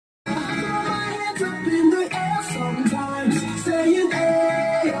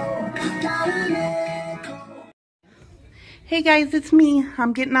Hey guys, it's me.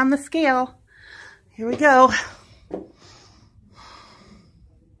 I'm getting on the scale. Here we go.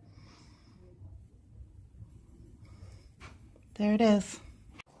 There it is.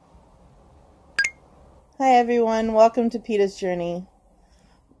 Hi everyone, welcome to Pitas Journey.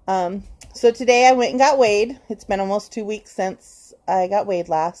 So today I went and got weighed. It's been almost 2 weeks since I got weighed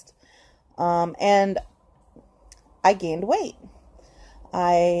last. And I gained weight.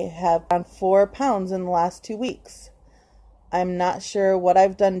 I have gone 4 pounds in the last 2 weeks. I'm not sure what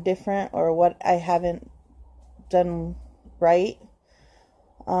I've done different or what I haven't done right.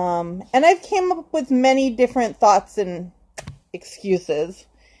 And I've came up with many different thoughts and excuses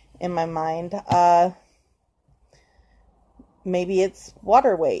in my mind. Maybe it's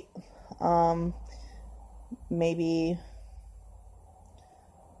water weight. Maybe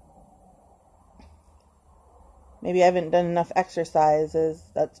I haven't done enough exercises.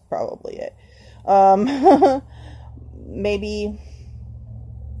 That's probably it. Maybe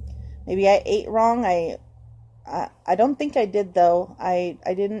I ate wrong. I don't think I did though. I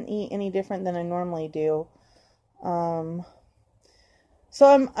didn't eat any different than I normally do. So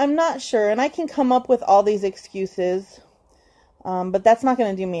I'm not sure, and I can come up with all these excuses, but that's not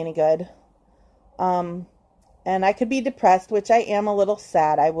going to do me any good. And I could be depressed, which I am a little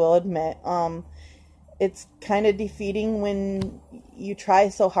sad, I will admit. It's kind of defeating when you try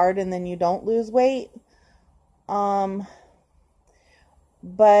so hard and then you don't lose weight.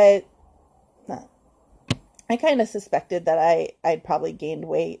 But I kind of suspected that I'd probably gained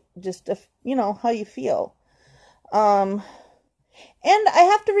weight, just if, you know, how you feel. And I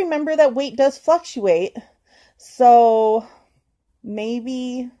have to remember that weight does fluctuate. So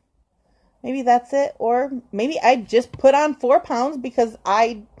maybe that's it. Or maybe I just put on 4 pounds because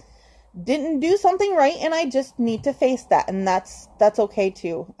I didn't do something right and I just need to face that. And that's okay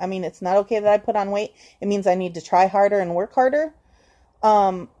too. I mean, it's not okay that I put on weight. It means I need to try harder and work harder.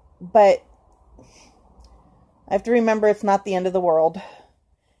 But I have to remember it's not the end of the world.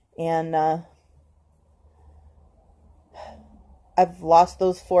 And, I've lost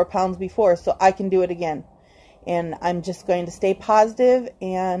those 4 pounds before, so I can do it again. And I'm just going to stay positive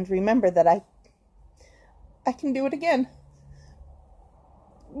and remember that I can do it again.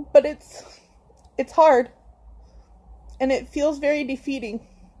 But it's hard. And it feels very defeating.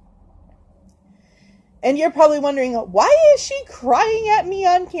 And you're probably wondering, why is she crying at me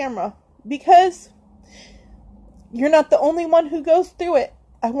on camera? Because you're not the only one who goes through it.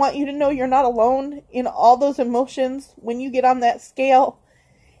 I want you to know you're not alone in all those emotions when you get on that scale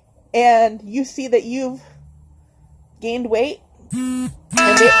and you see that you've gained weight and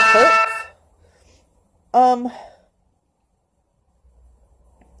it hurts.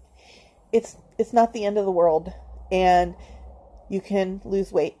 It's not the end of the world, and you can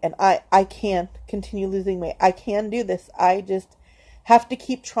lose weight, and I can continue losing weight. I can do this. I just have to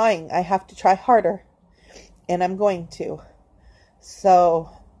keep trying. I have to try harder, and I'm going to.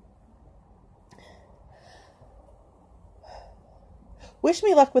 So, wish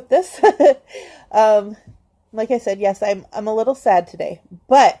me luck with this. Like I said, yes, I'm a little sad today,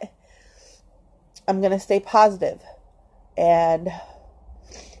 but I'm going to stay positive. And,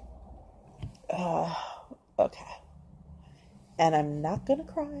 okay. And I'm not going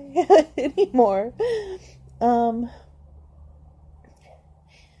to cry anymore.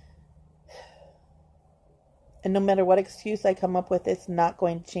 And no matter what excuse I come up with, it's not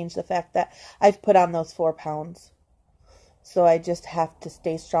going to change the fact that I've put on those 4 pounds. So I just have to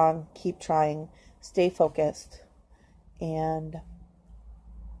stay strong, keep trying, stay focused, and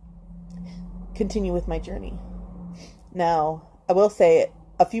continue with my journey. Now, I will say,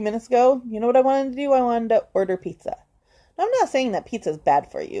 a few minutes ago, you know what I wanted to do? I wanted to order pizza. Now, I'm not saying that pizza is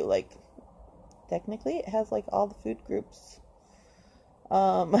bad for you. Like, technically, it has, like, all the food groups.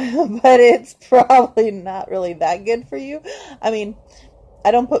 But it's probably not really that good for you. I mean,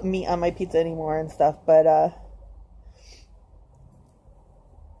 I don't put meat on my pizza anymore and stuff, but,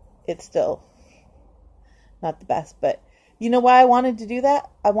 it's still not the best. But you know why I wanted to do that?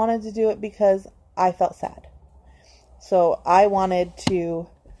 I wanted to do it because I felt sad. So I wanted to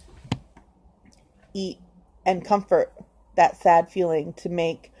eat and comfort that sad feeling to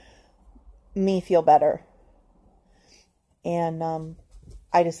make me feel better. And,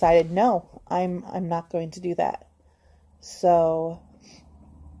 I decided, no, I'm not going to do that. So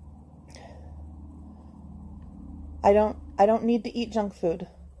I don't need to eat junk food.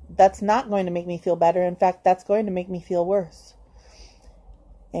 That's not going to make me feel better. In fact, that's going to make me feel worse.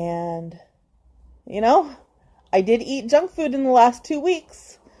 And, you know, I did eat junk food in the last 2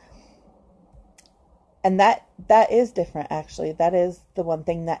 weeks. And that is different, actually. That is the one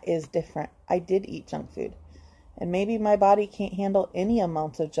thing that is different. I did eat junk food. And maybe my body can't handle any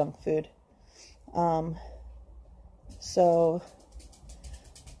amounts of junk food. So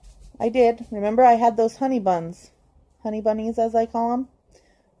I did. Remember, I had those honey buns. Honey bunnies, as I call them.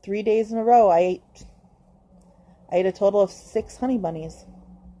 3 days in a row, I ate a total of 6 honey bunnies.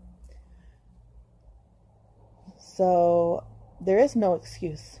 So there is no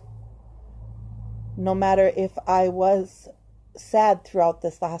excuse. No matter if I was sad throughout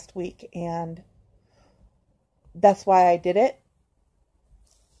this last week, and that's why I did it.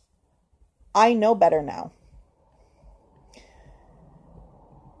 I know better now.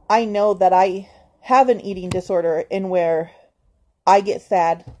 I know that I have an eating disorder in where I get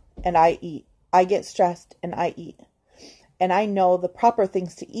sad and I eat. I get stressed and I eat. And I know the proper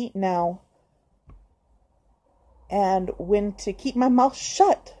things to eat now and when to keep my mouth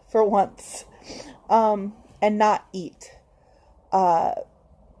shut for once, and not eat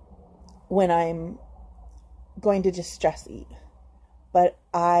when I'm going to just stress eat. But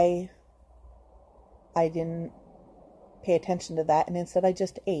I didn't pay attention to that, and instead I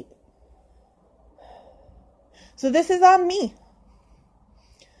just ate. So this is on me.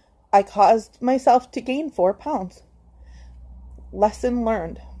 I caused myself to gain 4 pounds. Lesson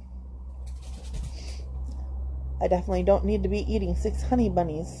learned. I definitely don't need to be eating 6 honey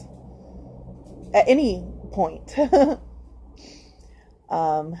bunnies at any point.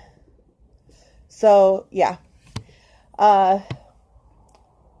 So yeah.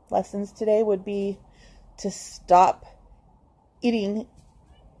 Lessons today would be to stop eating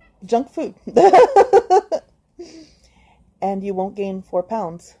junk food. And you won't gain 4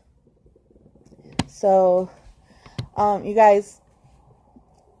 pounds. So, you guys,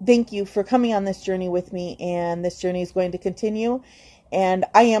 thank you for coming on this journey with me, and this journey is going to continue, and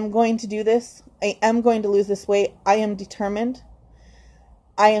I am going to do this. I am going to lose this weight. I am determined.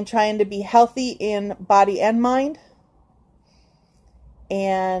 I am trying to be healthy in body and mind,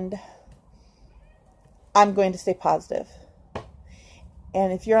 and I'm going to stay positive.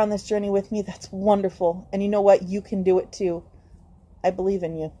 And if you're on this journey with me, that's wonderful. And you know what? You can do it too. I believe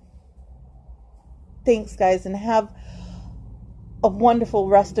in you. Thanks, guys, and have a wonderful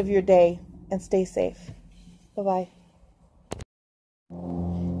rest of your day, and stay safe. Bye-bye.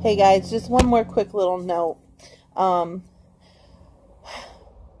 Hey, guys, just one more quick little note. I'm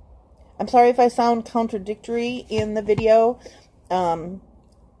sorry if I sound contradictory in the video.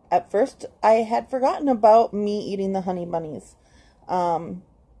 At first, I had forgotten about me eating the honey bunnies. And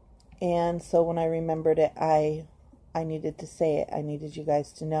so when I remembered it, I needed to say it. I needed you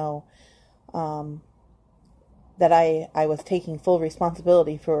guys to know, that I was taking full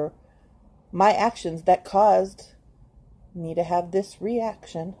responsibility for my actions that caused me to have this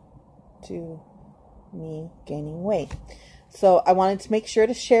reaction to me gaining weight. So I wanted to make sure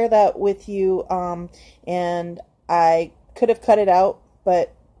to share that with you, and I could have cut it out,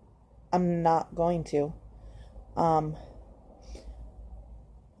 but I'm not going to.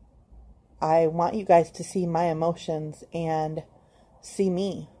 I want you guys to see my emotions and see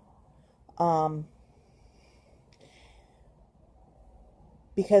me.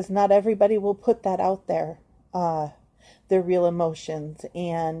 Because not everybody will put that out there, their real emotions,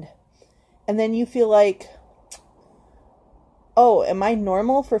 and then you feel like, oh, am I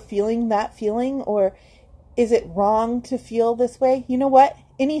normal for feeling that feeling, or is it wrong to feel this way? You know what?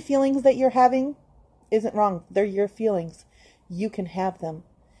 Any feelings that you're having isn't wrong. They're your feelings. You can have them,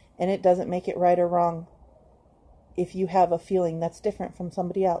 and it doesn't make it right or wrong if you have a feeling that's different from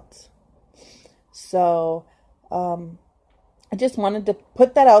somebody else. So, I just wanted to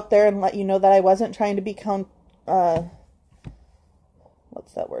put that out there and let you know that I wasn't trying to be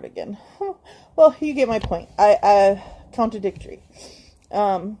what's that word again? Well, you get my point. Contradictory.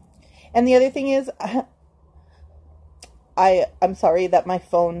 And the other thing is, I'm sorry that my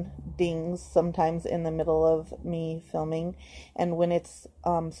phone dings sometimes in the middle of me filming, and when it's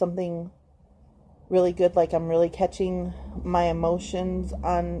something really good, like I'm really catching my emotions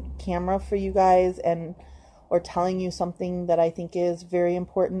on camera for you guys, or telling you something that I think is very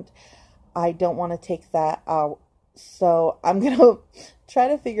important, I don't want to take that out. So I'm going to try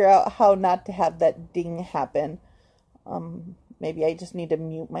to figure out how not to have that ding happen. Maybe I just need to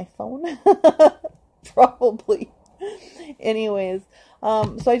mute my phone. Probably. Anyways,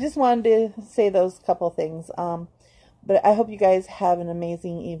 so I just wanted to say those couple things. But I hope you guys have an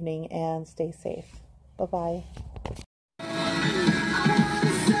amazing evening and stay safe. Bye-bye.